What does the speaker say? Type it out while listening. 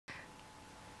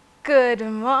Good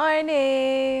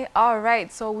morning. All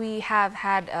right, so we have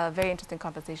had a very interesting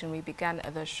conversation. We began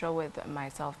the show with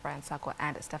myself, Brian Sako,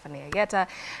 and Stephanie Ayeta,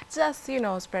 just,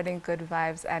 spreading good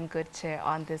vibes and good cheer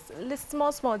on this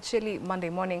small, chilly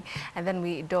Monday morning. And then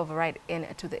we dove right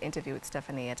into the interview with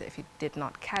Stephanie Ayeta. If you did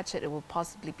not catch it, it will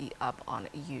possibly be up on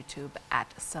YouTube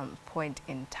at some point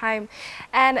in time.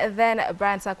 And then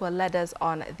Brian Sako led us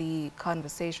on the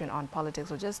conversation on politics,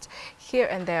 so just here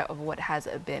and there of what has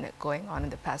been going on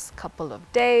in the past couple of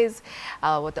days,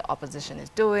 what the opposition is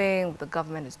doing, what the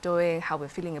government is doing, how we're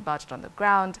feeling about it on the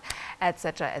ground,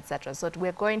 etc., etc. So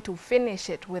we're going to finish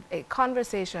it with a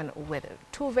conversation with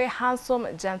two very handsome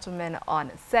gentlemen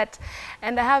on set.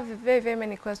 And I have very, very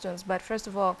many questions. But first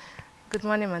of all, good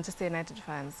morning, Manchester United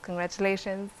fans.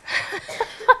 Congratulations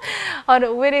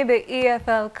on winning the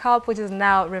EFL Cup, which is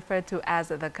now referred to as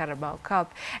the Carabao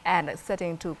Cup, and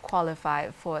setting to qualify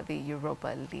for the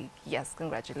Europa League. Yes,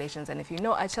 congratulations. And if you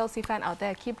know a Chelsea fan out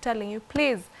there, I keep telling you,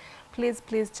 please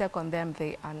check on them.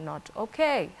 They are not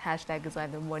okay. Hashtag is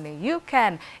in the morning. You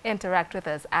can interact with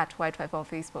us at Y254 on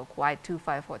Facebook,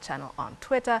 Y254 channel on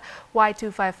Twitter,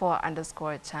 Y254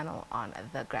 _ channel on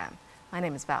the gram. My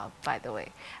name is Val, by the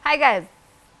way. Hi guys.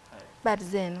 Hi.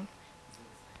 Badzin.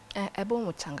 Ebo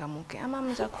mchangamuke. Ama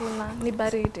mjakula ni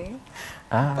baridi.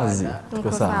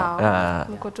 Mko sawa.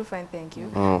 Mko too fine, thank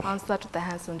you. I'll start with the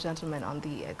handsome gentleman on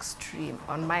the extreme,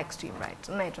 on my extreme right.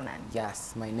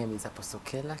 Yes, my name is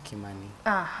Apostokela Kimani.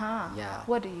 Yeah.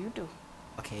 What do you do?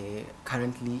 Okay,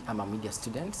 currently I'm a media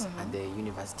student at the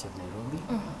University of Nairobi.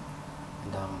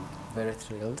 And I'm very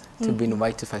thrilled to be in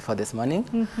Y254 this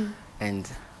morning. And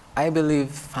I believe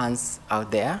fans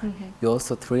out there, you're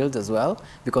also thrilled as well,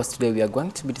 because today we are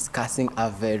going to be discussing a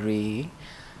very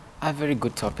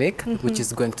good topic, which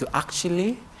is going to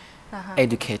actually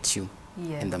educate you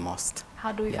in the most.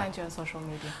 How do we find you on social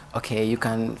media? Okay, you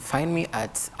can find me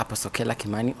at Apostokela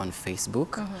Kimani on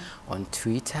Facebook, on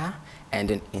Twitter,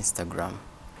 and on Instagram.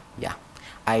 Yeah.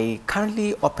 I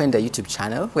currently opened a YouTube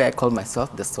channel where I call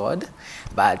myself The Sword,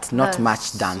 but not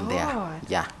much done there.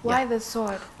 Yeah. Why The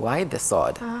Sword? Why The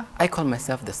Sword? I call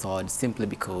myself The Sword simply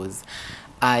because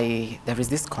there is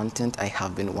this content I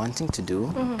have been wanting to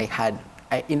do.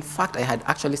 In fact, I had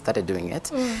actually started doing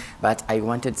it, but I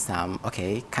wanted some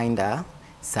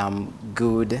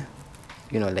good,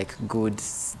 like good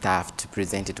stuff to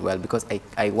present it well, because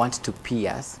I want to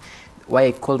pierce. Why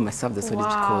I call myself The Sword is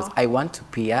because I want to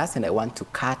pierce and I want to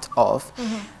cut off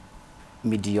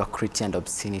mediocrity and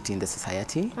obscenity in the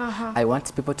society. I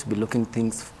want people to be looking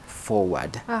things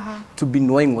forward, to be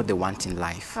knowing what they want in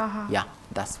life. Yeah,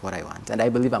 that's what I want. And I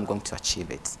believe I'm going to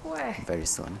achieve it very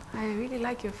soon. I really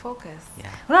like your focus.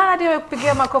 Yeah.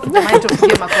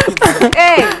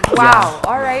 Hey, wow.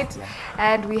 All right. Yeah.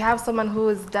 And we have someone who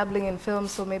is dabbling in film,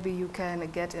 so maybe you can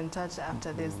get in touch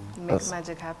after this, make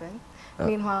magic happen.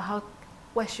 Meanwhile,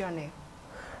 what's your name?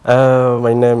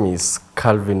 My name is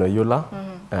Calvin Oyula.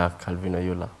 Calvin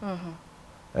Oyula.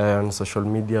 On social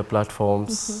media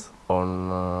platforms, on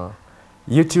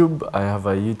YouTube, I have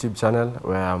a YouTube channel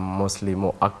where I'm mostly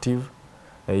more active.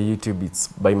 YouTube, it's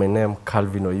by my name,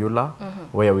 Calvin Oyula,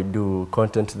 where we do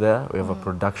content there. We have a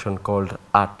production called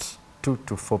Art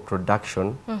 224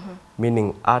 Production,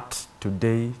 meaning art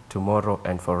today, tomorrow,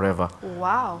 and forever.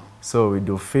 Wow. So we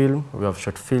do film, we have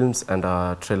short films and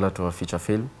a trailer to a feature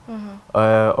film.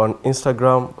 On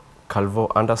Instagram,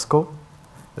 Calvo_.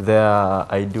 There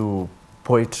I do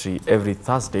poetry every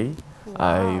Thursday.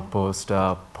 I post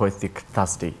Poetic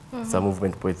Thursday. It's a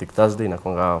movement, Poetic Thursday,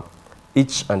 nakonga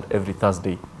each and every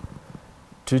Thursday.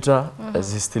 Twitter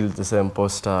is still the same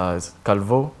post as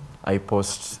Calvo. I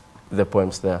post the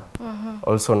poems there.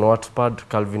 Also on Wattpad,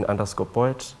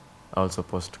 Calvin_poet. I also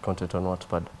post content on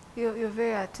Wattpad. You're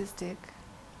very artistic.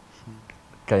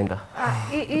 Kinda.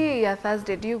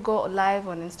 Thursday, do you go live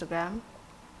on Instagram?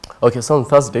 Okay, so on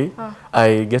Thursday,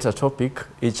 I get a topic,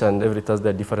 each and every Thursday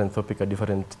a different topic, a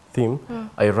different theme.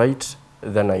 I write,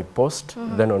 then I post,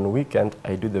 then on weekend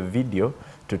I do the video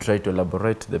to try to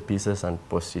elaborate the pieces and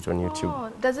post it on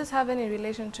YouTube. Does this have any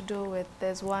relation to do with,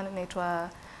 there's one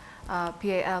network,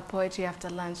 PAL, Poetry After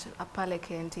Lunch, Apale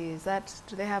KNT,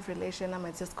 do they have relation? Or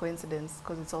it's just coincidence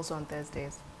because it's also on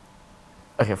Thursdays?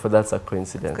 Okay, for that's a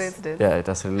coincidence. Coincidence. Yeah, it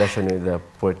has a relation with the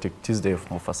Poetic Tuesday of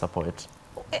Mufasa Poet.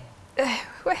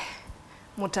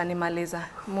 Mutanimaliza.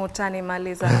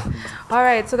 All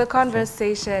right, so the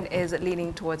conversation is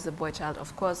leaning towards the boy child.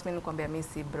 Of course,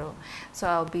 misi bro. So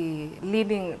I'll be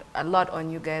leaning a lot on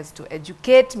you guys to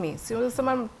educate me. So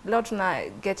someone lot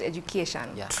to get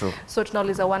education. Yeah. True. So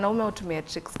tunauliza wanaume utumia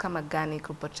tricks kama gani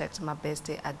to protect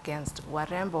mabeste against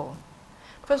warembo.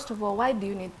 First of all, why do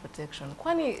you need protection?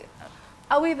 Kwani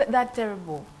Are we that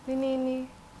terrible? Nini?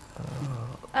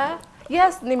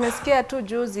 Yes, nimesikia tu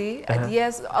juzi.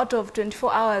 Yes, out of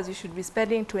 24 hours, you should be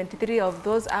spending 23 of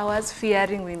those hours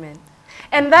fearing women.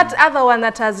 And that other one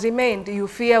that has remained, you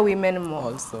fear women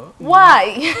more. Also.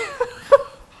 Why?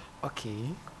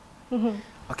 Okay.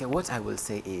 Okay, what I will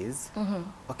say is,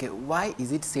 okay, why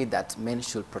is it said that men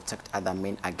should protect other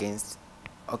men against,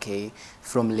 okay,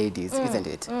 from ladies, isn't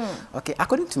it? Okay,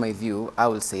 according to my view, I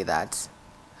will say that,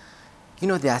 you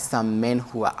know, there are some men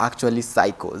who are actually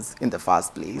psychos in the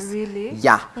first place. Really?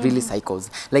 Yeah, really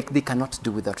psychos. Like, they cannot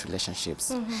do without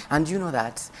relationships. And you know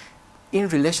that in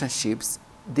relationships,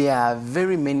 there are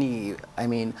very many, I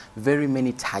mean, very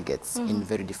many targets in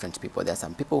very different people. There are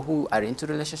some people who are into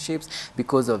relationships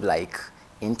because of, like,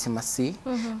 intimacy,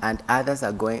 and others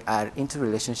are into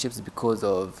relationships because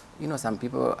of, you know, some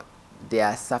people, they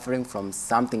are suffering from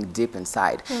something deep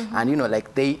inside, and you know,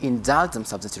 like, they indulge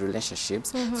themselves into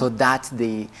relationships so that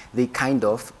they kind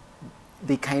of,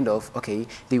 okay,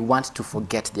 they want to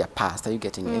forget their past. Are you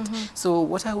getting it? So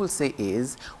what I will say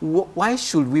is, why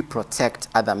should we protect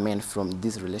other men from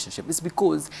this relationship? It's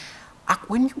because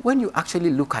when you actually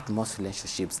look at most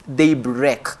relationships, they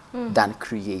break than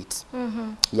create.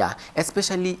 Yeah,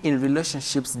 especially in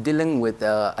relationships dealing with,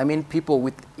 I mean, people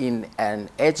within an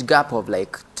age gap of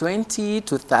like 20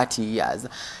 to 30 years.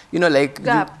 You know, like...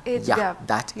 Age gap.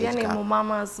 That age gap.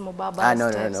 Mamas, babas,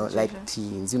 no, like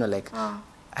teens, you know, like...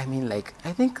 I mean, like,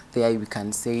 I think there we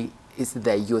can say it's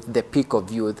the youth, the peak of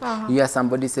youth. You hear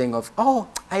somebody saying of, oh,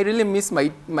 I really miss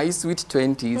my sweet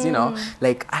 20s, you know.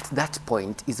 Like, at that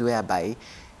point is whereby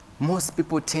most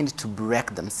people tend to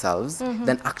break themselves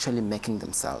than actually making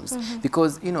themselves.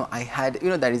 Because, you know, I had, you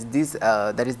know, there is this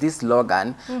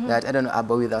slogan that, I don't know, a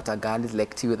boy without a girl is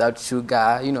like tea without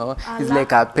sugar, you know, it's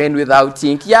like a pen without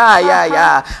ink.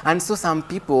 Yeah. And so some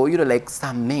people, you know, like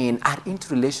some men are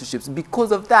into relationships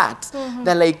because of that.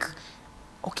 They're like,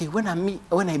 okay, when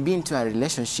I be into a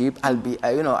relationship, I'll be,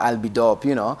 you know, I'll be dope,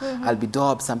 you know, I'll be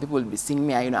dope. Some people will be seeing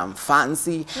me, you know, I'm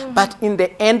fancy. But in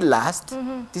the end last,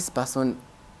 this person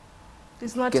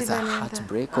gets a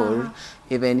heartbreak, or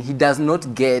even he does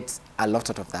not get a lot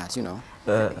out of that, you know.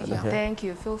 Okay. Thank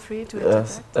you. Feel free to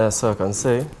interject. So I can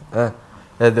say,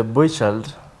 the boy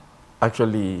child,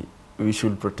 actually, we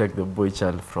should protect the boy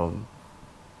child from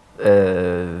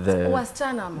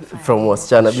wasichana,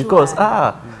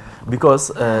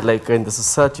 because like in the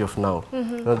society of now,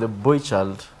 you know, the boy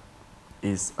child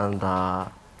is under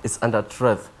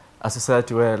threat. A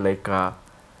society where, like,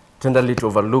 tenderly to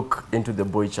overlook into the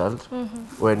boy child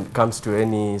when it comes to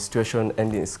any situation,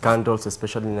 any scandals,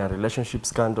 especially in a relationship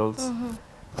scandals,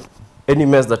 any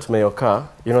mess that may occur.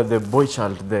 You know, the boy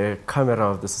child, the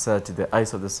camera of the society, the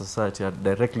eyes of the society are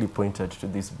directly pointed to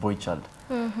this boy child.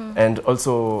 And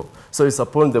also, so it's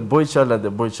upon the boy child and the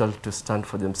boy child to stand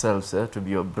for themselves, to be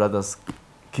your brother's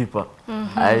keeper.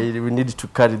 We need to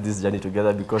carry this journey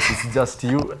together, because it's just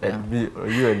you and me, or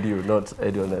you and you, not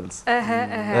anyone else.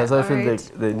 So I feel like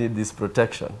they need this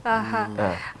protection.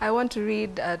 I want to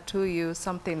read to you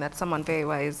something that someone very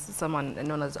wise, someone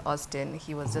known as Austin,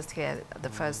 he was just here at the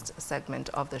first segment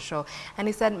of the show, and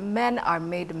he said, men are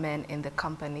made men in the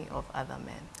company of other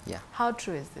men. Yeah. How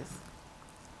true is this?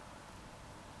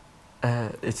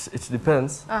 It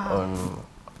depends on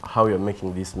how you're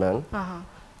making these men.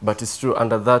 But it's true,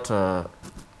 under that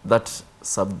that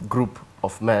subgroup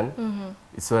of men,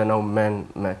 it's where now men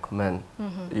make men.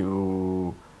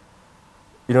 You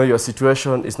know, your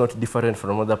situation is not different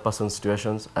from other person's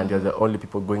situations, and you're the only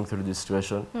people going through this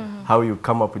situation. How you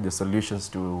come up with the solutions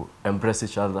to embrace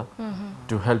each other,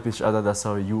 to help each other, that's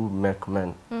how you make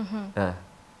men.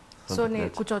 So ni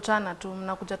kuchochana tu,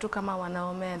 mnakuja tu kama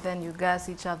wanaume, and then you gas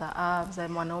each other up, say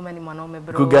mwanaume ni mwanaume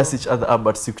bro. Ku gas each other up,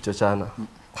 but si kuchochana.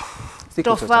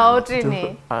 Tofauti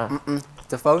ni?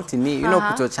 Tofauti ni, you know,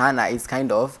 kuchochana is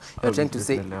kind of, you're trying to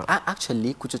say,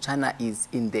 actually, kuchochana is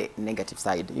in the negative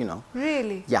side, you know.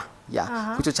 Really? Yeah.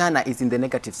 Kuchochana is in the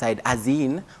negative side, as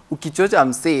in, ukichocha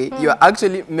mse, you're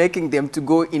actually making them to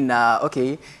go in a,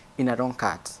 in a wrong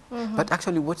cut. But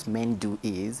actually what men do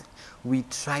is, we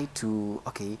try to,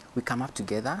 we come up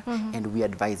together and we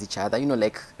advise each other. You know,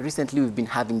 like recently we've been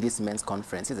having this men's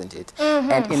conference, isn't it?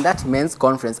 And in that men's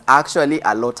conference, actually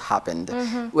a lot happened,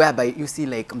 whereby you see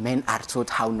like men are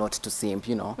taught how not to simp,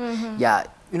 you know. Yeah,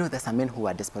 you know, there's some men who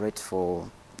are desperate for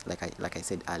like I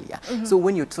said earlier. So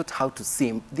when you're taught how to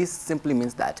simp, this simply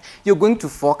means that you're going to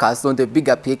focus on the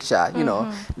bigger picture, you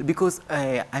know, because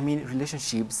I mean,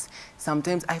 relationships,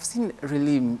 sometimes I've seen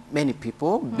really many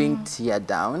people being teared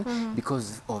down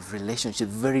because of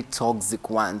relationships, very toxic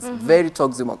ones, very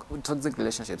toxic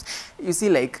relationships. You see,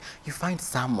 like, you find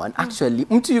someone, actually,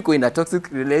 mtu yuko in a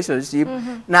toxic relationship,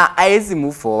 na aezi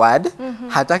move forward,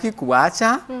 hataki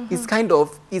kuacha, it's kind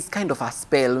of a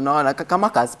spell, unaona, kama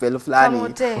ka spell fulani.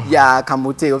 Kamote. Yeah,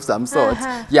 kamote of some sort.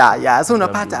 Yeah. So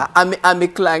unapata,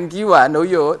 ameklangiwa na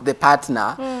huyo, the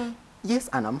partner. Yes,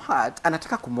 and I'm hurt,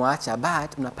 anataka kumwacha,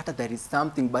 but unapata there is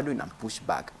something bado ina push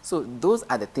back. So those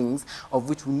are the things of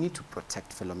which we need to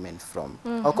protect fellow men from.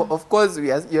 Of course,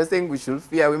 you're saying we should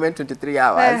fear women 23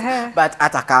 hours, but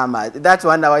hata kama that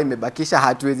 1 hour imebakisha,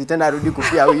 hatuwezi tena rudi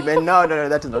kufia women. No,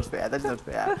 that is not fair. That is not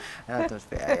fair. That's not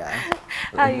fair, yeah.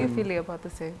 How are you feeling about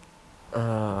the same?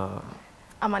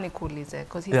 Amani Kulize,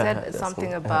 because he said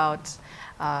something about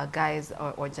guys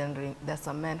or generally, there's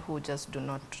some men who just do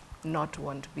not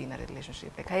want to be in a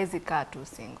relationship. Like, haezi kaa tu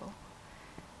single.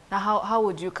 Now, how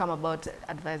would you come about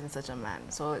advising such a man?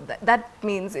 So that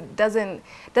means it doesn't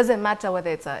matter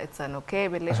whether it's an okay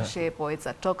relationship or it's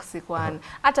a toxic one.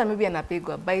 Hata maybe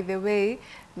anapigwa. By the way,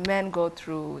 men go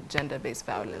through gender-based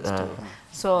violence too.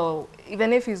 So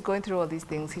even if he's going through all these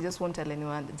things, he just won't tell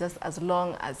anyone, just as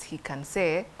long as he can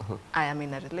say, I am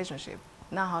in a relationship.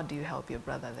 Now, how do you help your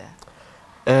brother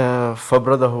there? For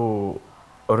brother who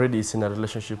already is in a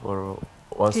relationship or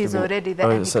wants he's to be, already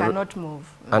there and he cannot move.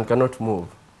 And cannot move.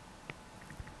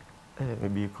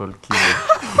 Maybe you call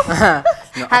Kibo.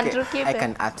 No, okay, I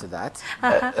can add to that.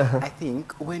 I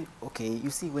think when,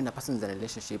 you see when a person is in a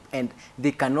relationship and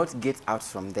they cannot get out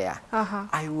from there,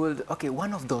 I would,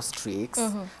 one of those tricks,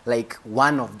 like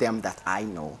one of them that I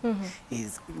know,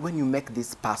 is when you make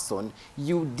this person,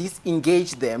 you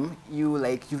disengage them, you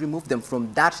remove them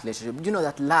from that relationship. You know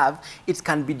that love, it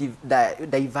can be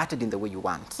diverted in the way you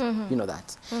want. You know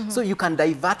that. So you can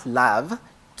divert love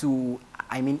to,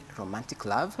 I mean, romantic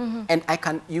love,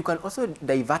 and you can also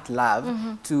divert love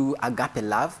to agape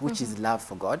love, which is love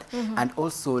for God, and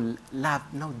also love.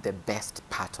 Now, the best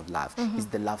part of love is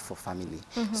the love for family.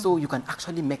 So you can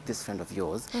actually make this friend of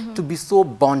yours to be so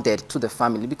bonded to the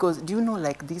family, because do you know,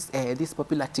 like this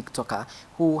popular TikToker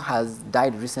who has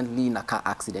died recently in a car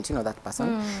accident? You know that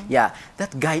person? Yeah,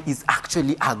 that guy is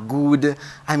actually a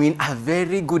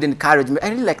very good encouragement. I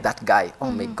really like that guy.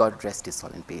 Oh my God, rest his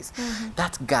soul in peace.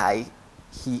 That guy,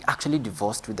 he actually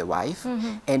divorced with the wife,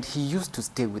 and he used to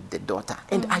stay with the daughter.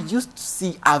 And I used to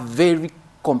see a very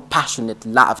compassionate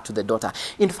love to the daughter.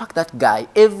 In fact, that guy,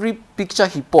 every picture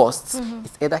he posts,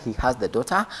 is either he has the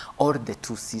daughter or the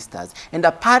two sisters. And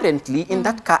apparently, in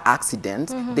that car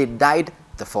accident, they died,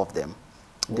 the four of them.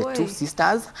 The two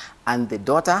sisters and the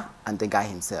daughter and the guy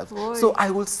himself. So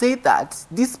I will say that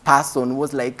this person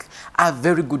was like a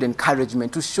very good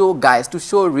encouragement to show guys, to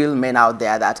show real men out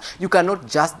there that you cannot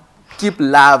just keep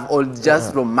love or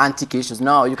just romantic issues.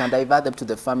 No, you can divert them to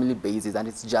the family basis, and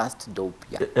it's just dope.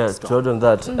 To add on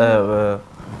that,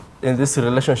 in this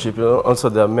relationship, also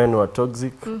there are men who are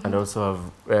toxic, and also have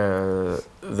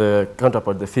the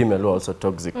counterpart, the female, who are also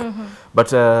toxic.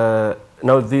 But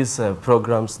now these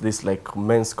programs, this like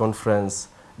men's conference,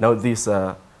 now these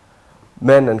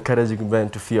men encouraging men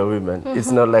to fear women, it's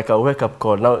not like a wake-up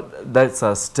call. Now that's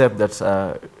a step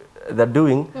that they're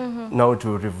doing now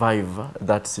to revive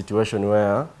that situation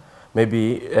where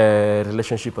maybe a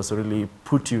relationship has really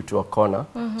put you to a corner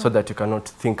so that you cannot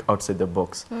think outside the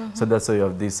box. So that's why you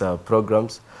have these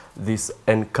programs, this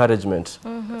encouragement.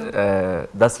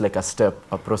 That's like a step,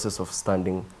 a process of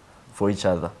standing for each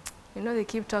other. You know, they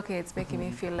keep talking, it's making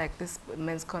me feel like this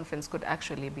men's conference could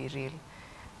actually be real.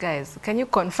 Guys, can you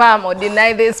confirm or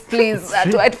deny this, please? At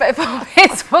Y254 on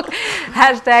Facebook.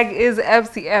 Hashtag is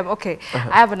FCM. Okay, I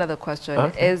have another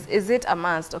question. Is it a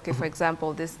must? Okay, for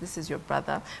example, this is your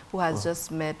brother who has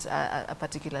just met a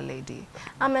particular lady.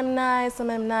 I'm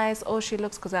nice. Oh, she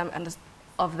looks, because I'm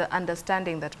of the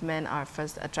understanding that men are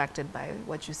first attracted by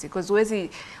what you see. Because we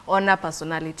see on a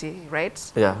personality, right?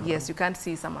 Yeah. Yes, you can't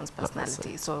see someone's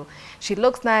personality. So she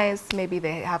looks nice, maybe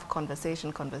they have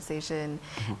conversation.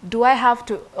 Do I have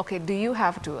to, do you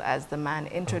have to, as the man,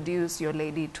 introduce your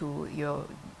lady to your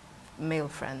male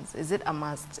friends? Is it a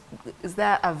must? Is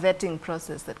there a vetting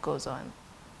process that goes on?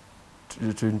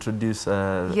 To introduce...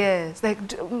 Yes, like,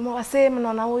 wase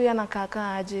mnaona huyu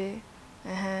anakaa aje?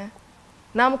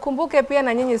 Na mkumbuke pia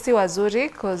na nyinyi si wazuri,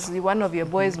 because one of your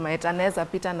boys might anaweza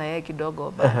pita na yeye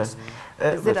kidogo, but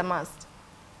is it a must?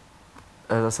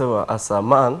 As I say, as a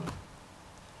man,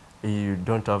 you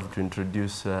don't have to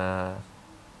introduce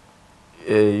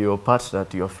your partner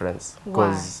to your friends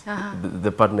because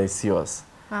the partner is yours.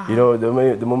 You know,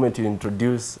 the moment you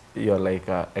introduce, you're like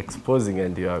exposing,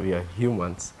 and you are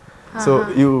humans. So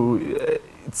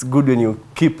it's good when you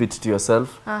keep it to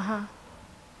yourself.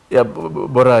 Yeah,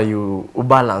 bora you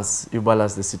balance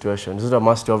the situation. It's not a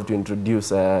must to have to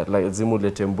introduce like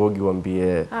zimulete mbogi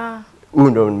wambie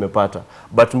ndo nimepata,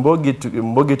 but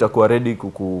mbogi itakuwa ready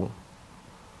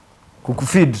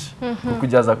kukufeed,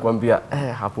 kukujaza kuambia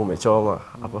hapo umechoma,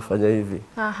 hapo fanya hivi.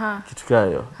 Kitu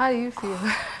kayo. How do you feel?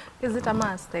 Is it a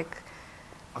must? Like,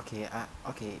 okay,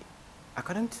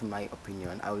 according to my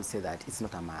opinion, I will say that it's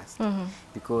not a must,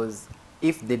 because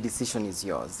if the decision is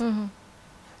yours,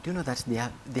 do you know that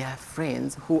there are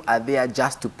friends who are there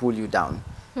just to pull you down?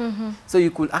 So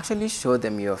you could actually show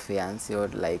them your fiancé or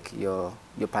like your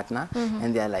partner,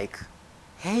 and they're like,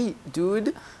 hey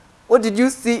dude, what did you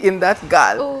see in that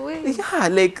girl? Oh, wait. Yeah,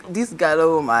 like this girl,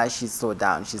 oh my, she's so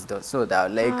down, so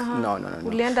down. Like no.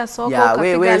 Ulienda soko, yeah,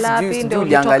 kapiga lapi, ndio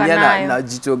ulitoka nayo. Na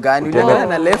jicho gani? Uliangalia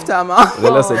na left ama?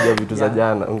 Lala sajia vitu za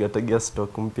jana, ungetegea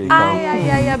stock mpya ikamu.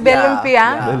 Yeah, bell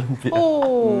mpya.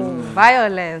 Oh,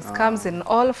 violence comes in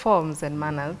all forms and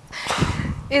manners.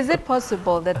 Is it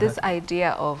possible that this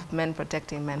idea of men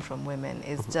protecting men from women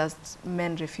is just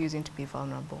men refusing to be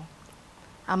vulnerable?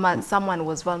 Someone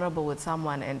was vulnerable with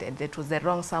someone and it was the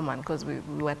wrong someone, because we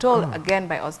were told again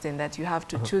by Austin that you have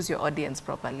to choose your audience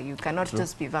properly. You cannot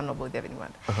just be vulnerable with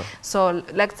everyone. So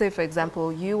let's say, for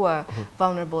example, you were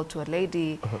vulnerable to a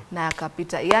lady, na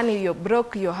akapita, yani you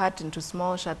broke your heart into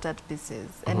small shattered pieces,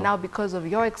 and now because of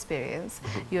your experience,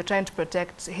 you're trying to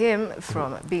protect him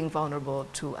from being vulnerable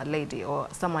to a lady or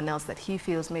someone else that he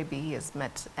feels maybe he has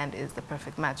met and is the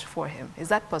perfect match for him. Is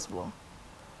that possible?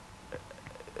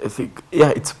 I think,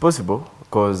 yeah, it's possible,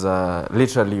 because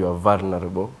literally you are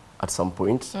vulnerable at some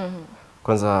point.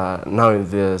 Because now in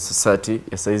the society,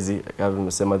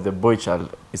 the boy child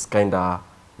is kind of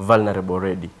vulnerable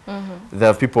already. There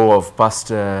are people who have passed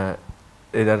in a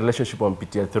relationship on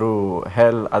PTA through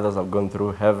hell, others have gone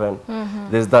through heaven.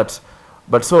 There's that.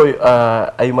 But so,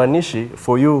 Aimanishi,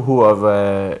 for you who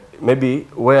have maybe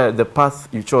where the path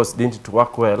you chose didn't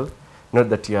work well, not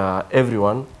that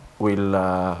everyone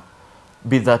will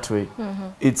be that way.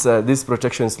 It's this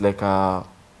protection is like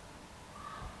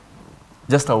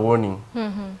just a warning.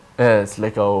 It's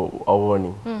like a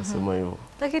warning.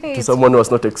 To someone who has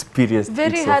not experienced it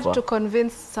very so hard far. to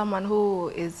convince someone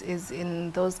who is in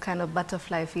those kind of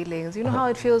butterfly feelings. You know how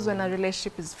it feels when a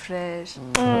relationship is fresh.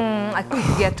 I could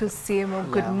get to see him.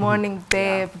 Good morning,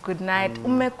 babe. Good night.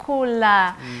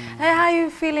 Umekula. Hey, how are you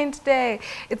feeling today?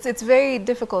 It's very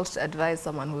difficult to advise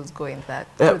someone who's going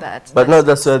through that. But now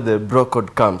that's where the bro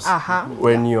code comes.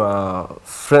 When your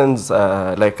friends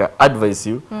like advise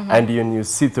you, and you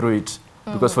see through it.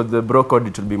 Because for the bro code,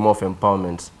 it will be more of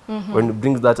empowerment. When you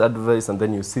bring that advice and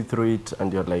then you see through it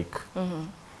and you're like,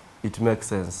 it makes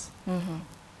sense.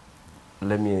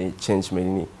 Let me change my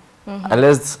knee.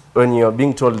 Unless when you're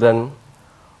being told, then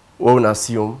won't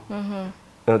assume.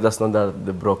 No, that's not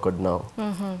the bro code now.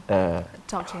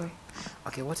 Talk to me.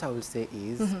 Okay, what I will say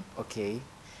is, okay,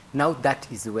 now that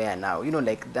is where now, you know,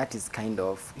 like that is kind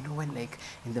of, you know, when like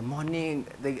in the morning,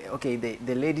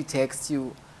 the lady texts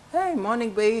you, hey,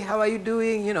 morning, babe, how are you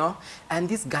doing? You know, and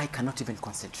this guy cannot even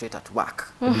concentrate at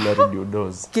work.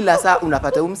 Kila saa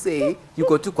unapata umse,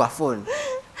 yuko tu kwa phone.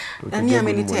 Nani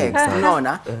amenitext,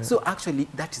 unaona? So actually,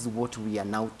 that is what we are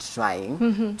now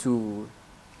trying to,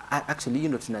 actually, you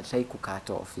know, tunatry ku cut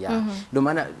off, yeah. No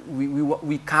maana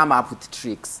we come up with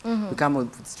tricks. We come up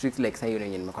with tricks like say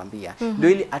nimekwambia.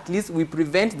 Really, at least we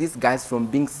prevent these guys from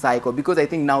being psycho, because I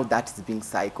think now that is being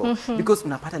psycho. Because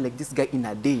unapata like this guy in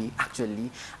a day, actually,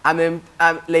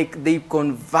 like they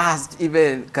conversed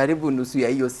even karibu nusu ya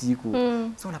hiyo siku.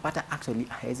 So unapata actually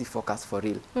haezi focus for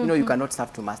real. You know, you cannot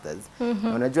serve two masters.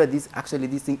 Unajua this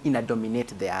thing ina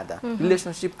dominate the other.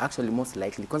 Relationship actually most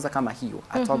likely, kwanza kama hiyo,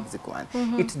 a toxic one.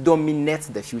 It dominates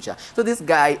the future. So this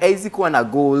guy haezi kuwa na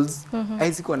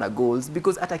goals,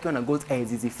 because hata akiwa na goals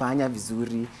haezi zifanya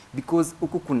vizuri, because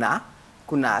huku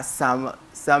kuna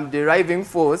some deriving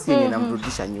force yenye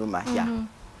inamrudisha nyuma.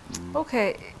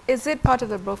 Okay, is it part of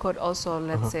the bro code also,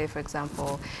 let's say, for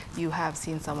example, you have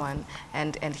seen someone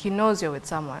and he knows you're with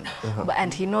someone,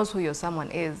 and he knows who your someone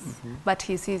is, but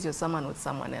he sees your someone with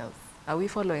someone else. Are we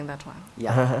following that one?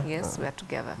 Yeah. Yes, we're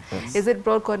together. Yes. Is it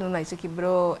bro code unaitiki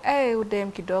bro, hey,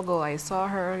 udem kidogo, I saw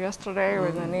her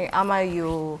yesterday, ama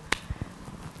you...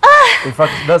 In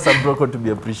fact, that's a bro code to be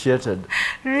appreciated.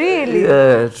 Really?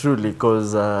 Yeah, truly,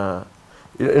 because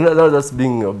you know, that's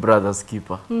being a brother's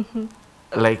keeper.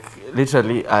 Like,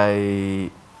 literally,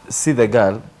 I see the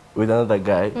girl with another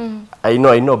guy. I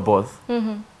know both.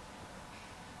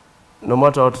 no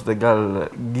matter what the girl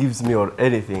gives me or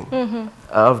anything,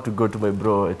 I have to go to my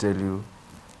bro. I tell you,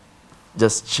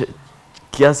 just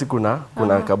kiasi kuna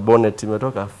ka bonnet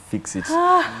imetoka, fix it.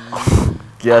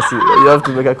 Kiasi, you have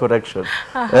to make a correction.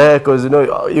 Because you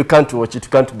know you can't watch it.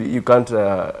 You can't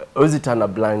always turn a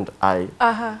blind eye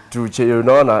to change. You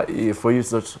know, for you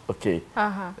it's not okay.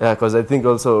 Yeah, because I think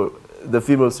also the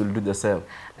females will do the same.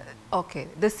 Okay,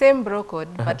 the same bro code,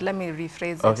 but let me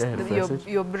rephrase it.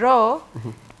 Okay, your bro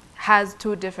has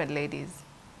 2 different ladies,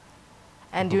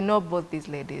 and you know both these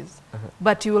ladies,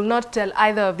 but you will not tell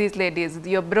either of these ladies,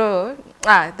 your bro,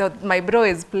 my bro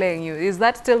is playing you. Is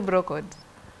that still bro code?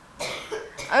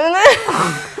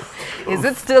 Is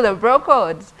it still a bro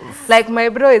code? Like, my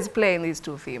bro is playing these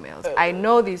 2 females. I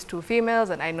know these 2 females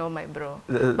and I know my bro.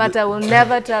 But I will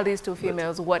never tell these 2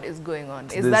 females what is going on.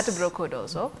 Is that a bro code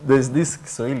also? There's this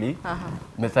Kiswahili,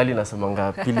 methali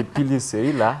nasemanga pili pili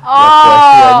usioila ya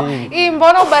kuashia nini. Hii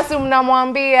mbona basi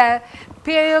mnamwambia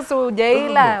pia hiyo si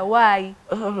ujaila, why?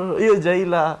 Hiyo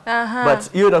jaila.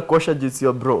 But hiyo inakuosha jinsi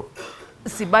your bro.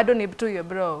 Si bado ni tu your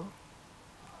bro.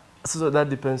 So that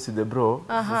depends on the bro.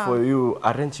 For you,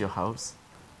 arrange your house,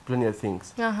 plenty of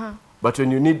things. But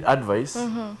when you need advice,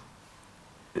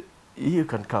 you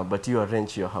can come, but you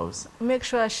arrange your house. Make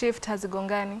sure a shift has a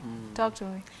gongani. Talk to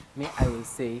me. Me, I will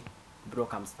say, bro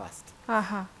comes first.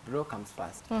 Bro comes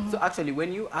first. So actually,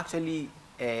 when you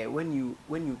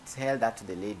when you tell that to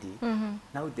the lady,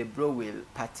 now the bro will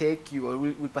partake you or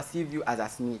will perceive you as a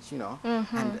snitch, you know,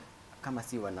 and kama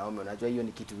si wanaume unajua hiyo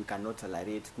ni kitu we cannot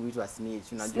tolerate, kuitwa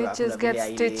snitch, unajua snitches get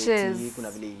stitches,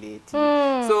 kuna vile ileti,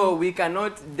 so we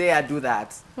cannot dare do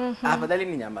that. Afadhali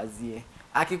ni nyamazie,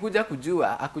 akikuja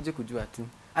kujua akuje kujua tu,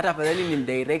 hata afadhali ni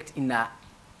direct ina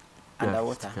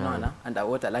underwater, no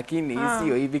underwater, lakini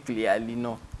sio hivi clearly,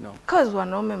 no. Cause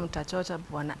wanaume mtachocha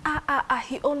bwana,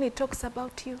 he only talks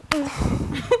about you.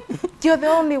 You're the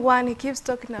only one he keeps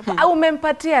talking about.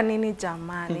 Umempatia nini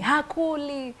jamani?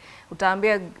 Hakuli.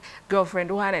 Utaambia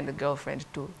girlfriend 1 and girlfriend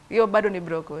 2. Hiyo bado ni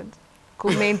bro code.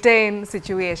 Ku maintain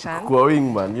situation. Kwa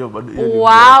wingman, hiyo bado hiyo.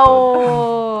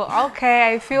 Wow.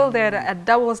 Okay, I feel that a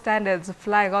double standards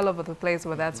flying all over the place,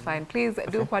 but that's fine. Please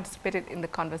do participate in the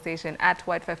conversation at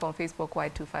Y254 on Facebook,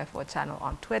 Y254 channel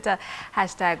on Twitter.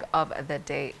 Hashtag of the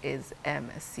day is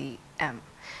MCM.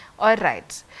 All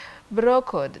right. Bro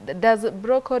code. Does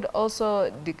bro code also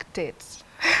dictate?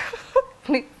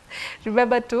 Please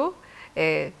remember to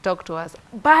talk to us.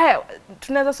 Bye.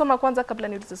 Tunaweza soma kwanza kabla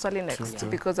niulize swali next,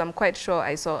 because I'm quite sure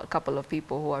I saw a couple of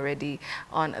people who are already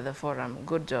on the forum.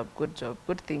 Good job,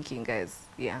 good thinking, guys.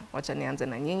 Yeah, wacha nianze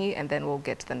na nyinyi and then we'll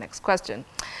get to the next question.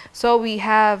 So we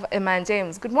have Eman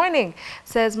James. Good morning.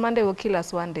 Says Monday will kill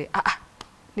us one day.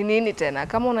 Ni nini tena?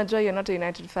 Kama unajua you're not a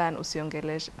United fan,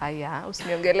 usiongeleshe.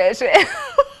 Usiongeleshe.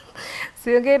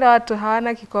 Siongei na watu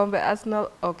hawana kikombe Arsenal.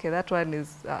 Okay, that one is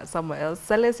somewhere else.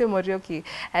 Salesio Morioki.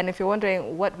 And if you're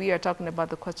wondering what we are talking about,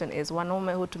 the question is,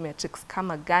 wanaume hutumia chicks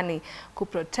kama gani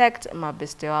kuprotect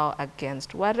mabeste wao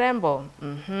against warembo?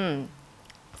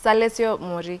 Salesio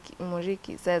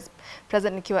Moriki says,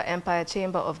 present nikiwa Empire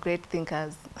Chamber of Great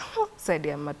Thinkers. Said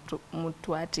ya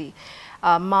Mutuati.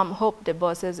 Mom Hope the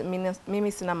boss says,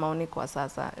 mimi sina maoni kwa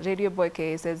sasa. Radio Boy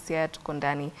K says, siya tuko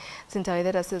ndani.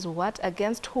 Sintawedera says, what?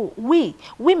 Against who? We,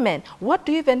 women. What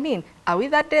do you even mean? Are we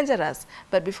that dangerous?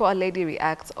 But before a lady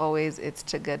reacts, always it's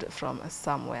triggered from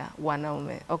somewhere.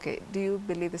 Wanaume. Okay, do you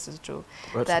believe this is true?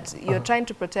 What? That you're trying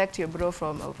to protect your bro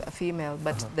from a female,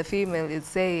 but the female is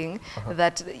saying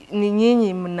that ni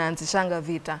nyinyi mnaanzishanga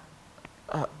vita.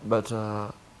 But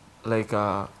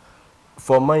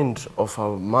for mind of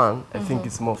a man, I think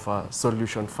it's more of a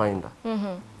solution finder.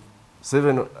 So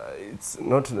even it's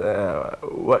not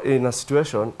in a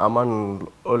situation, a man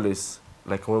will always,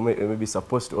 like maybe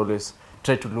supposed to always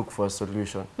try to look for a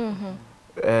solution.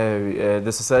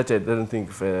 The society, I don't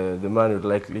think the man would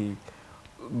likely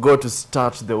go to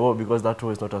start the war because that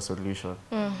war is not a solution.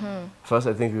 First,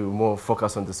 I think we more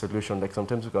focus on the solution. Like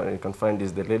sometimes you can find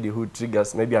is the lady who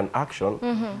triggers maybe an action,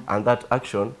 and that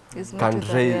action can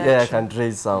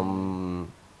raise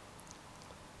some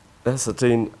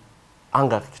certain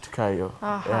anger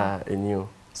in you.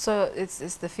 So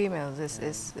it's the females.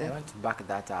 I want to back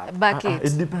that up. Back it.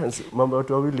 It depends. Mambo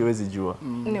watu wawili wezi jua.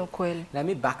 Ni ukweli. Let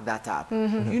me back that up.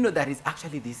 You know, there is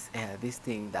actually this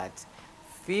thing that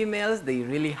females, they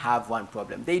really have one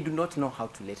problem. They do not know how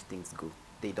to let things go.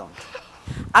 They don't.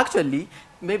 Actually,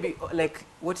 maybe like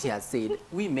what he has said,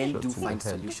 women do find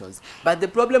solutions. But the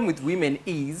problem with women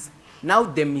is Now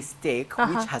the mistake,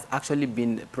 which has actually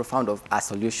been profound of a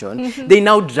solution, they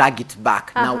now drag it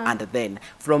back now and then.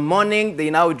 From morning, they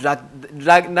now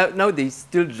now they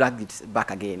still drag it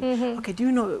back again. Okay, do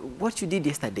you know what you did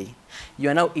yesterday? You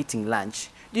are now eating lunch.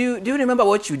 Do you remember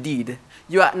what you did?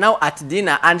 You are now at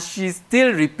dinner and she's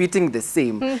still repeating the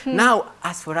same. Now,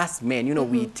 as for us men, you know,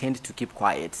 we tend to keep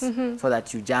quiet so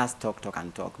that you just talk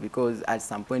and talk, because at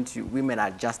some point women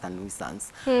are just a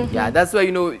nuisance. Yeah, that's why,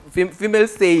 you know,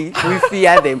 females say we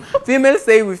fear them. Females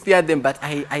say we fear them, but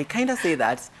I kind of say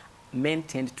that men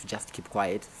tend to just keep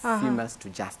quiet, females to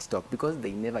just talk, because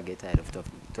they never get tired of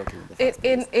talking in the first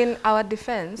place. In our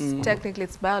defense, technically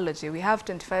it's biology. We have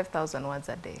 25,000 words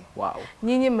a day. Wow.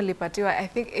 Nyinyi mlipatiwa, I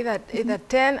think either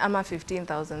 10 ama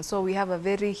 15,000. So we have a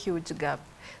very huge gap.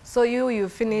 So you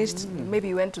finished, maybe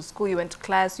you went to school, you went to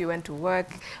class, you went to work,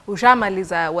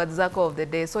 ushamaliza words zako of the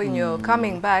day. So you're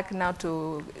coming back now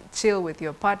to chill with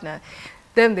your partner.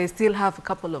 Then they still have a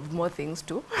couple of more things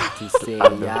to say.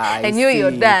 Yeah, and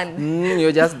you're done.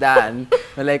 You're just done.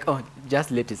 You're like, oh,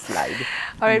 just let it slide.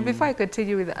 All right, before I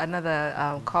continue with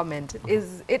another comment,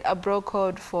 is it a bro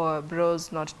code for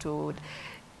bros not to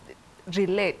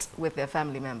relate with their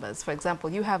family members? For example,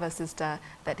 you have a sister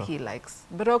that he likes.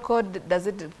 Bro code, does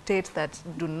it dictate that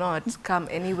do not come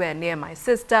anywhere near my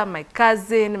sister, my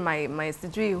cousin, my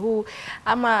sijui who?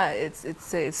 Ama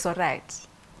it's all right.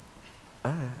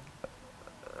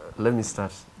 Let me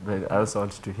start, but I also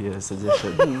want to hear a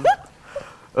suggestion.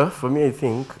 For me, I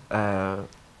think,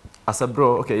 as a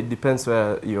bro, okay, it depends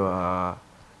where your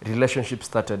relationship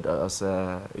started as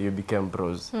you became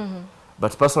bros.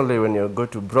 But personally, when you go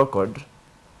to bro code,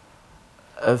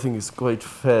 I think it's quite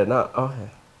fair. Now,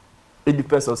 it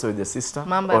depends also with the sister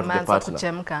or the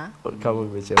partner.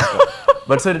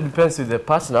 But so it depends with the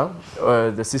partner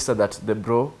or the sister that the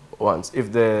bro wants.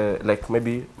 If like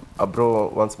maybe a bro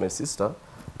wants my sister,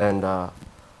 and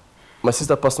my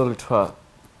sister personally to her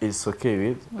is okay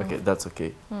with, okay, that's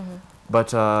okay.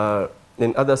 But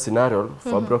in other scenario,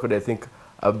 for a bro code, I think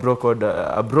a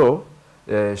bro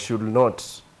should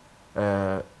not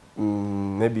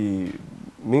maybe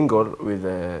mingle with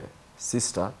a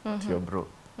sister to your bro.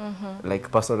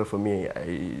 Like personally for me,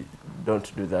 I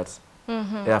don't do that.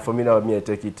 Yeah, for me now, I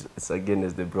take it's again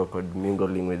as the bro code,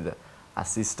 mingling with a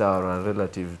sister or a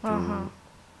relative to.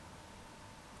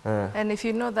 And if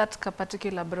you know that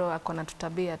particular bro akona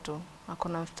tutabia tu,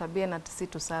 akona tutabia na si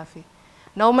tusafi,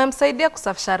 na umemsaidia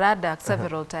kusafisha rada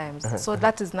several times, so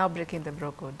that is now breaking the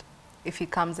bro code if he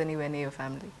comes anywhere near your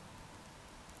family.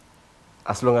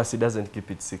 As long as he doesn't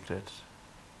keep it secret.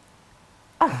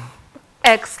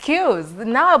 Excuse,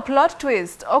 now a plot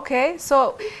twist. Okay,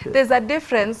 so there's a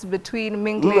difference between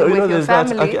mingling with your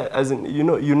family. That, okay, as in, you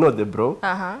know the bro,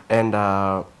 and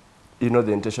you know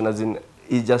the intention, as in,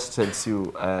 it just tells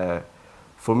you,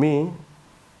 for me,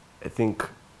 I think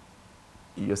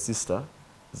your sister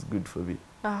is good for me.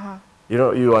 You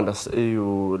know, you understand,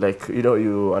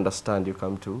 you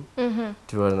come to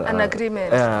an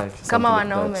agreement. Kama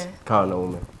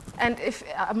wanaume. And if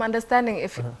I'm understanding,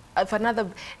 if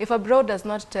a bro does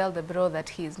not tell the bro that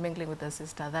he is mingling with a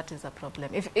sister, that is a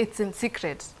problem. If it's in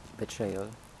secret. Betrayal.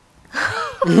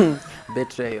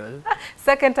 Betrayal.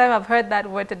 Second time I've heard that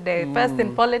word today. First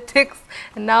in politics,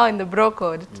 and now in the bro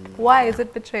code. Why is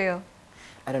it betrayal?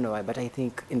 I don't know why, but I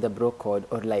think in the bro code,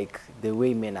 or like the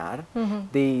way men are,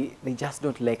 they just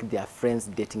don't like their friends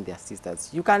dating their sisters.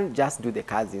 You can't just do the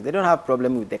cousins. They don't have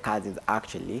problem with the cousins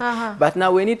actually. But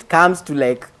now when it comes to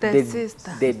like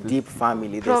the deep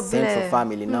family, the sense of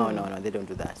family, no, they don't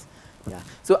do that. Yeah.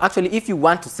 So actually, if you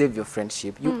want to save your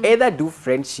friendship, you either do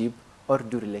friendship or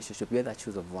do relationship. You either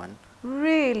choose of one.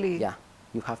 Really? Yeah.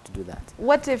 You have to do that.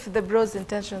 What if the bro's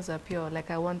intentions are pure? Like,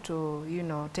 I want to, you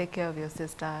know, take care of your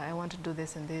sister. I want to do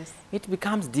this and this. It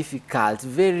becomes difficult.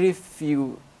 Very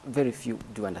few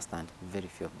do understand. Very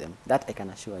few of them. That I can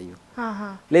assure you.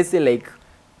 Let's say like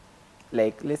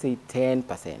let's say 10%.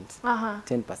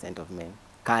 10% of men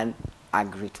can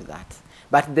agree to that.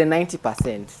 But the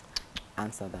 90%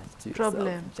 answer that to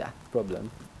yourself.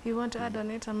 Problem. You want to add on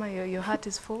it, Ama? Your heart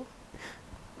is full?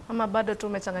 Ama bado tu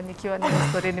umechanganyikiwa na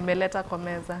story nimeleta kwa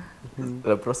meza?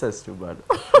 The process too bad.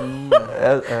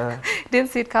 Didn't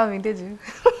see it coming, did you?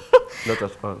 Not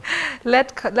at all.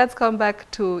 Let's come back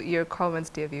to your comments,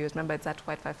 dear viewers. Remember, it's at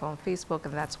Y254 on Facebook,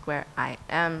 and that's where I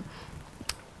am.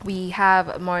 We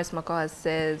have Morris Makoha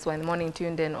says, when morning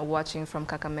tuned in or watching from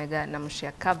Kakamega na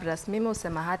Mshia Kabras, mimi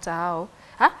usema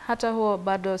hata huo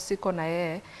bado siko na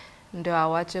yeye ndio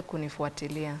awache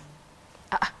kunifuatilia.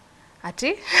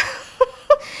 Ati?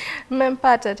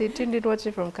 Mmempata Tuned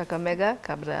watching from Kakamega,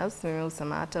 Kabras, mimi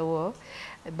usema hata huo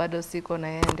bado siko na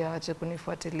yeye ndio awache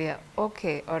kunifuatilia.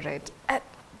 Okay, all right.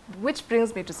 Which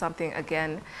brings me to something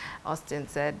again Austin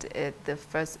said at the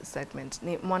first segment.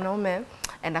 Ni mwanaume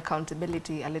and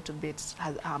accountability a little bit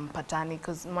patani,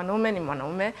 because mwanaume ni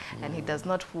mwanaume and he does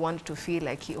not want to feel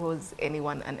like he owes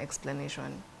anyone an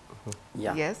explanation.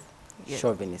 Yeah. Yes? Yes.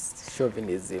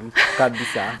 Chauvinism.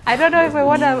 Kabisa. I don't know if I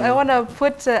wanna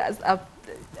put a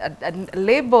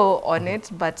label on it,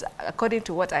 but according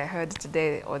to what I heard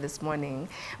today or this morning,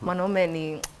 mwanaume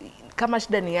ni kama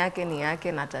shida ni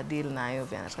yake na atadeal nayo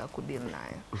vya anataka kudeal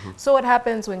nayo. So what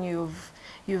happens when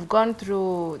you've gone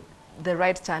through the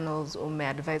right channels,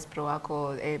 ume-advise bro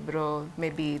wako, hey bro,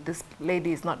 maybe this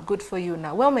lady is not good for you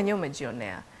now. Well, mwenyewe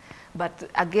umejionea. But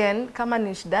again, kama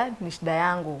ni shida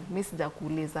yangu, mimi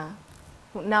sijakuuliza.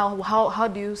 Now, how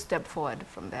do you step forward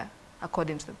from there,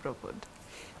 according to the bro code?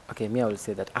 Okay, me, I will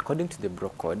say that according to the bro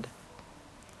code,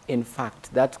 in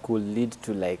fact, that could lead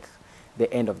to like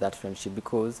the end of that friendship,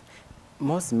 because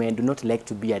most men do not like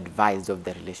to be advised of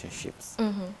their relationships.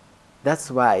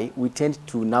 That's why we tend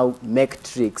to now make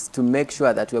tricks to make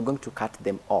sure that we are going to cut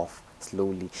them off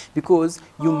slowly, because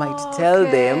you might tell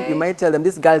them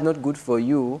this girl is not good for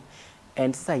you,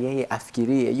 and sasa yeye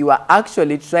afikirie you are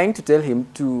actually trying to tell him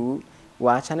to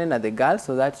waachane na the girl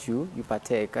so that you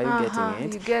partake. Are you getting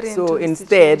it? You get so into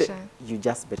instead, you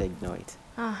just better ignore it.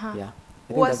 Yeah.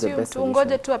 I think that's the best solution.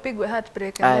 Tungoje tu apigwe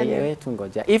heartbreak and then yeah,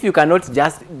 tungoja. If you cannot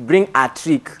just bring a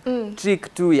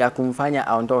trick tu ya kumfanya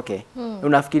aondoke,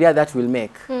 unafikiria that will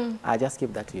make, just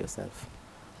keep that to yourself.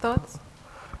 Thoughts?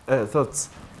 Thoughts.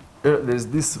 There's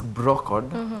this bro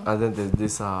code, and then there's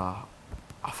this a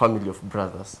family of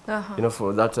brothers. You know,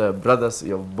 for that brothers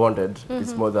you have bonded,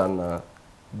 it's more than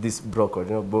this bro code.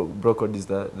 You know, bro code is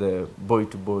the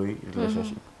boy-to-boy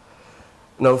relationship.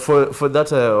 Now, for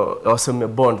that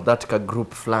awesome bond, that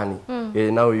group flani,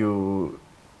 now you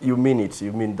mean it.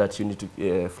 You mean that you need to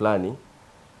flani.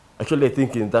 Actually, I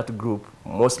think in that group,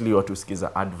 mostly what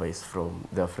usikiza advice from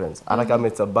their friends. Kama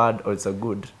it's a bad or it's a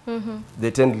good, they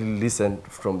tend to listen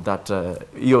from that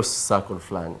your circle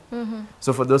flani.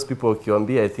 So for those people,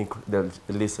 I think they'll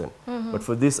listen. But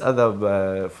for this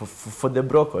other, for the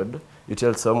bro code, you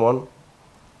tell someone,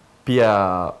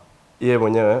 pia yeye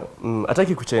mwenyewe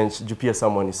hataki kuchange juu pia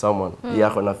someone is someone. Yeye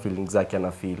ako na feelings zake,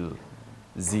 ana feel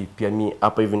pia mi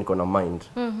hapa hivi niko na mind.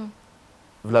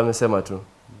 Vile amesema tu,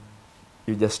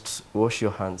 you just wash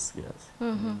your hands,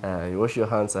 guys. You wash your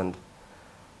hands and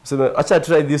so acha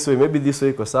try this way, maybe this way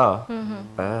iko sawa.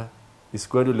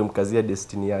 Isikwenda ulimkazia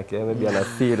destiny yake, maybe ana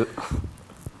feel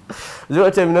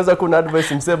Zio time inaweza kuna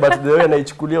advice mse, but the way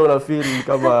anaichukulia una feel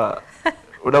kama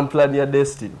unamplania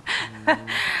destiny.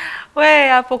 Way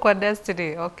hapo kwa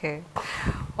destiny. Okay.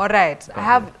 All right.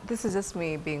 This is just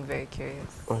me being very curious.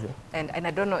 Okay. And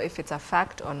I don't know if it's a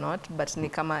fact or not, but ni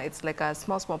kama it's like a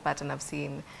small pattern I've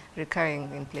seen recurring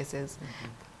in places.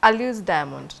 I'll use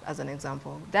Diamond as an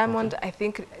example. Diamond, I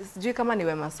think, sijui kama ni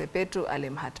Wema Sepetu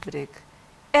alim heartbreak.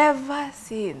 Ever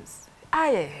since.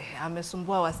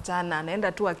 Amesumbua wasichana,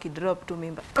 anaenda tu akidrop tu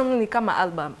mimba. Ni kama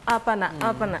album. Hapa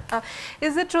na.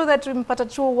 Is it true that mpata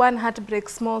tu one heartbreak,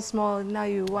 small, now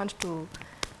you want to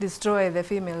destroy the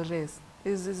female race?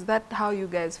 Is that how you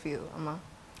guys feel, Ama?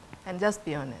 And just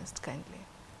be honest, kindly.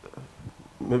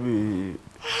 Maybe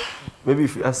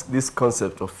if you ask this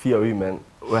concept of fear women,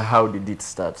 how did it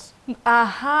start? You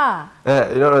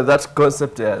know, that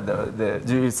concept,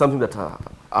 it's something that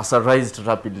has arisen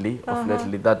rapidly of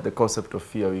lately, that the concept of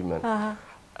fear women.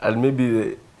 And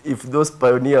maybe if those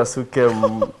pioneers who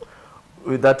came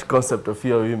with that concept of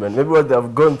fear women, maybe what they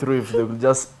have gone through, if they would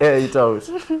just air it out.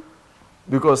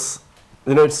 Because,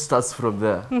 you know, it starts from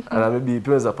there. And maybe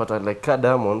people zapata like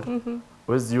Diamond,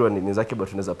 where's you and nizake, but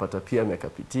unaweza pata pia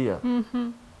amekapitia.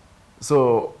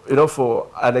 So, you know, for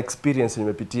an experience in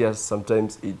Mepitia,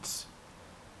 sometimes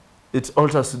it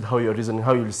alters how you're reasoning,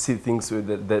 how you see things, with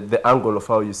the angle of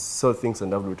how you saw things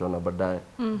and how you turn about that.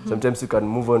 Sometimes you can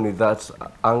move on with that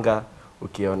anger,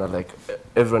 okay, like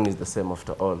everyone is the same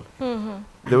after all.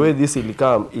 The way this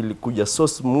ilikuja so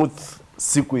smooth,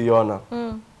 sikuiona.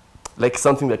 Like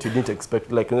something that you didn't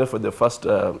expect. Like, you know, for the first,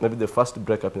 maybe the first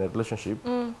breakup in a relationship,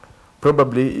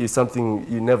 probably is something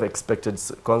you never expected,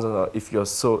 if you're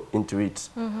so into it.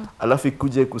 Alafu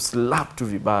ikuje kuslap tu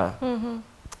vibaya.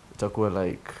 Itakuwa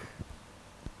like,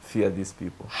 fear these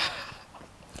people.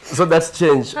 So that's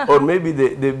change. Or maybe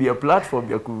there be a platform,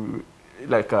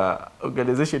 like a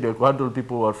organization that handle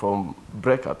people who are from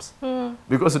breakups.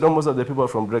 Because, you know, most of the people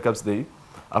from breakups,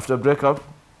 after breakup,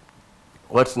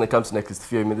 what comes next is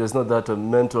fear. I mean, there's not that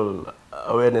mental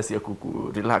awareness ya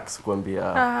relax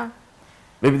kuambia.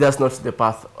 maybe that's not the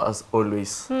path as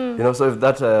always. You know, so if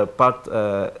that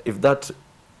if that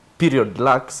period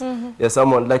lacks, yeah,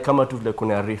 someone like kama tu vile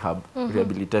kuna rehab,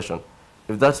 rehabilitation.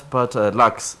 If that part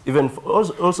lacks, even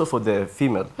also for the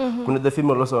female, kuna the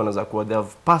female also wanaweza kuwa they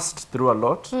have passed through a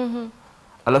lot.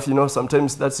 Alafu, you know,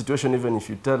 sometimes that situation, even if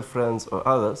you tell friends or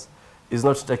others, is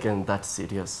not taken that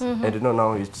serious. And you know,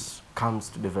 now it comes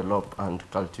to develop and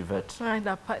cultivate. Right,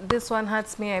 this one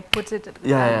hurts me, I put it,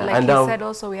 Yeah, like and you now, said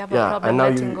also, we have a yeah, problem and now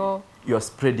letting go. you're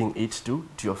spreading it to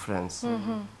your friends.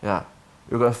 Yeah,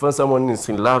 you can find someone who's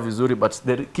in love, vizuri, but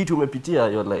the kitu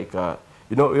umepitia, you're like,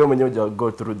 you know, you mwenyewe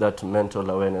go through that mental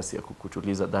awareness ya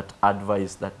kukutuliza, that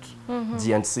advice, that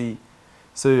GNC.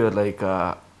 So you're like,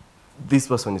 this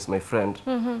person is my friend.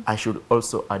 I should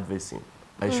also advise him.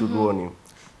 I should warn him.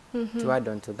 To add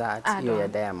on to that, your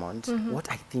Diamond, what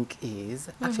I think is,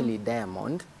 actually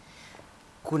Diamond,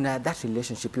 kuna that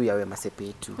relationship you yawe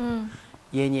masepetu.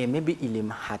 Yenye maybe ilim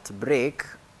heartbreak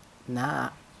na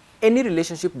any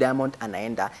relationship Diamond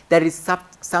anaenda, there is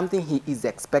something he is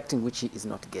expecting which he is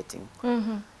not getting.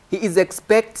 He is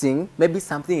expecting maybe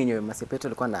something yenye masepetu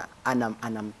alikuwa na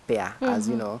anampea as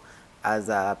you know, as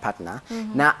a partner.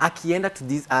 Na akienda to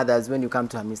these others, when you come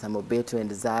to Hamisa Mobeto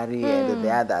and Zari and the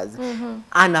others,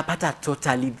 anapata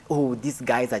totally, oh, these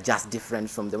guys are just different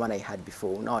from the one I had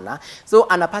before. Unaona? So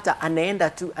anapata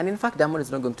anaenda to, and in fact Diamond is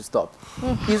not going to stop.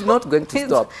 He's not going to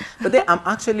stop. But then I'm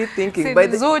actually thinking by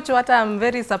the Zuchu, what I'm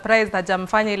very surprised that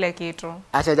jamfanya ile kitu.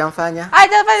 Hajafanya?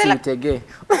 Hajafanya. Tegea.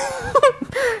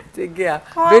 Tegea.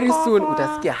 Very soon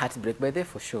utasikia heartbreak by there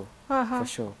for sure. For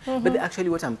sure. But actually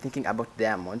what I'm thinking about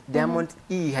Diamond, Diamond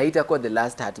hii haitakuwa the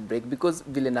last heartbreak because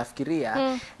vile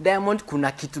nafikiria Diamond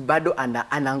kuna kitu bado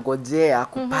anangojea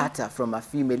kupata from a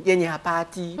female yenye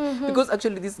hapati because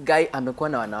actually this guy amekuwa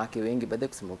na wanawake wengi but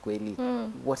kusema kweli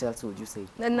what else would you say?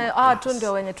 Na tu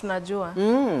ndio wenye tunajua.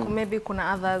 Maybe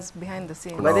kuna others behind the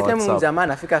scenes. By the time mjamaa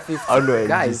anafika 50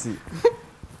 guys.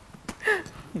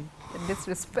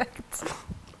 Disrespect.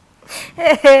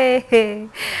 Hey.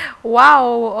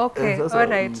 Wow, okay, all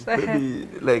right. Maybe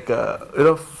like, you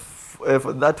know,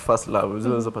 for that first love,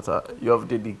 you have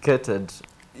dedicated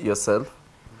yourself.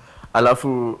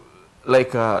 Alafu,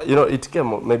 like, you know, it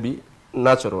came maybe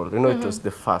natural, you know, it was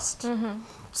the first.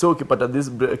 So, ukipata this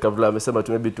break, amesema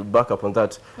to maybe to back up on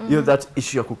that, you know, that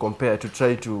issue ya compare to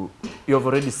try to, you have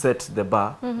already set the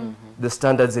bar, the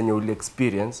standards and you will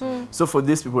experience. So, for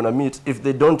these people to meet, if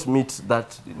they don't meet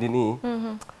that,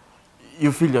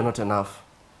 you feel you're not enough.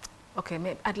 Okay,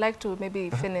 I'd like to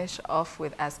maybe finish off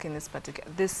with asking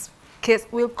this case,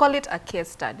 we'll call it a case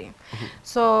study.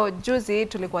 So juzi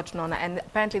tulikuwa tunaona, and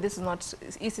apparently this is not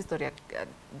easy story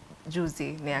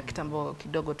juzi ni ya kitambo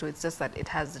kidogo tu, it's just that it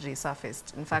has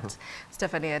resurfaced. In fact,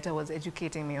 Stephanie Etta was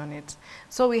educating me on it.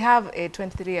 So we have a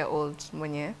 23-year-old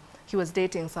mwenye, he was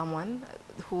dating someone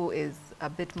who is a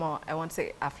bit more, I won't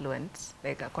say affluent,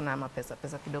 like akona mapesa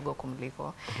kidogo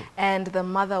kumliko. And the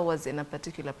mother was in a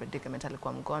particular predicament,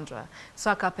 alikuwa mgonjwa.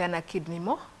 So akapeana kidney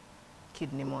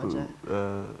moja.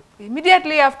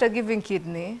 Immediately after giving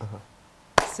kidney,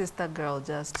 sister girl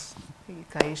just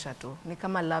ikaisha tu. Ni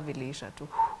kama love iliisha tu.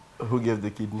 Who gave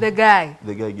the kidney? The guy.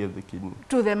 The guy gave the kidney.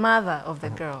 To the mother of the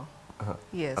girl.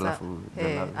 Yes.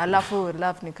 Alafu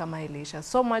love ni kama ilisha.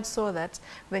 So much so that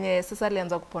venye sasa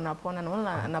alianza kupona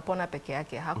naona anapona peke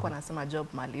yake, hakuwa anasema job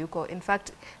mali yuko. In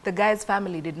fact, the guy's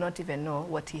family did not even know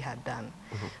what he had done.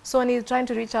 So when he's trying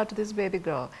to reach out to this baby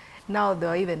girl, now there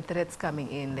are even threats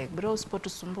coming in like, bro,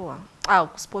 usipotusumbua.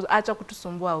 Acha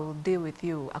kutusumbua, we'll deal with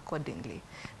you accordingly.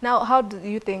 Now, how do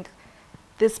you think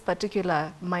this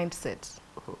particular mindset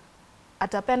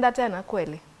atapenda tena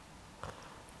kweli?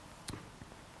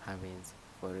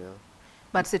 For real.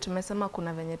 But si tumesema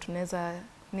kuna venye tunaweza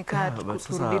nika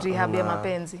kurudi rehab ya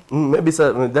mapenzi. Maybe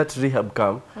that rehab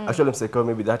come. Actually mseko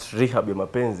maybe that rehab ya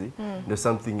mapenzi there's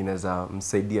something inaweza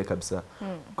msaidia kabisa.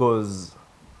 Because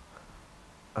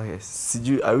okay,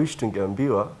 sijui I wish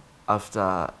tungeambiwa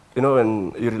after, you know,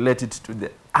 when you relate it to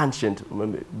the ancient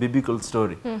biblical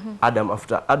story,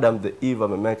 after Adam the Eve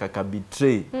amemeka ka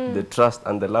betray the trust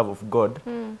and the love of God,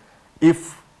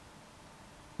 if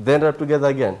they end up together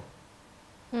again,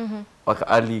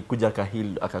 alikuja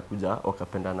kahil akakuja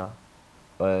wakapendana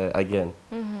again.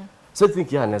 So I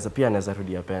think yeah, anaweza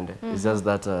rudi apende. It's just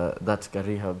that that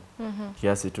rehab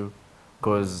kiasi tu,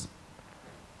 because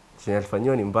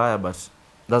alifanywa ni mbaya, but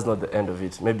that's not the end of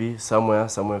it. Maybe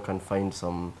somewhere can find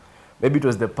some, maybe it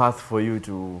was the path for you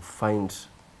to find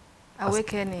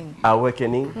awakening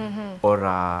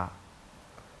or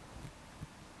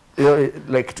you know,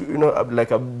 like to, you know,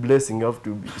 like a blessing, you have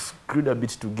to be screwed a bit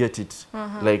to get it.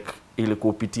 Like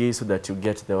ilikuwa upitie so that you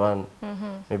get the one.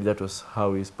 Maybe that was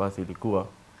how his path ilikuwa.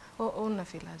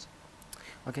 Unafilaje?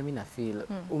 Okay, mimi na feel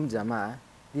jamaa,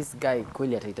 this guy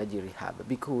kweli atahitaji rehab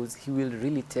because he will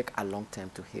really take a long time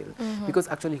to heal.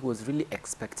 Because actually he was really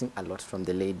expecting a lot from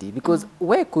the lady. Because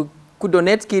where could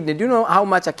donate kidney? Do you know how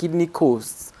much a kidney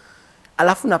costs?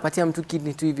 Alafu napatia mtu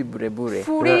kidney tu hivi bure bure.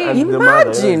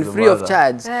 Imagine, free of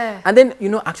charge. And then, you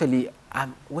know, actually,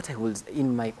 what I was,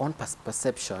 in my own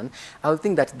perception, I would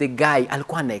think that the guy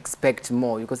alikuwa na expect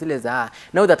more. Because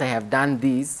now that I have done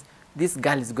this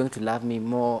girl is going to love me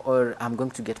more, or I'm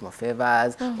going to get more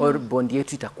favors, or bond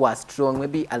yetu itakuwa strong.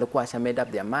 Maybe alikuwa asha made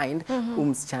up their mind,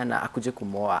 msichana akuje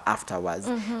kumoa afterwards.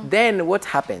 Then what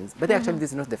happens? But actually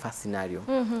this is not the first scenario.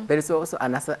 There is also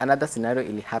another scenario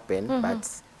ili happen, but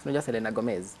it's not just Selena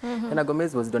Gomez. Selena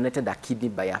Gomez was donated a kidney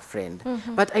by a friend.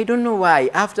 But I don't know why,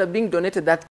 after being donated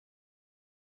that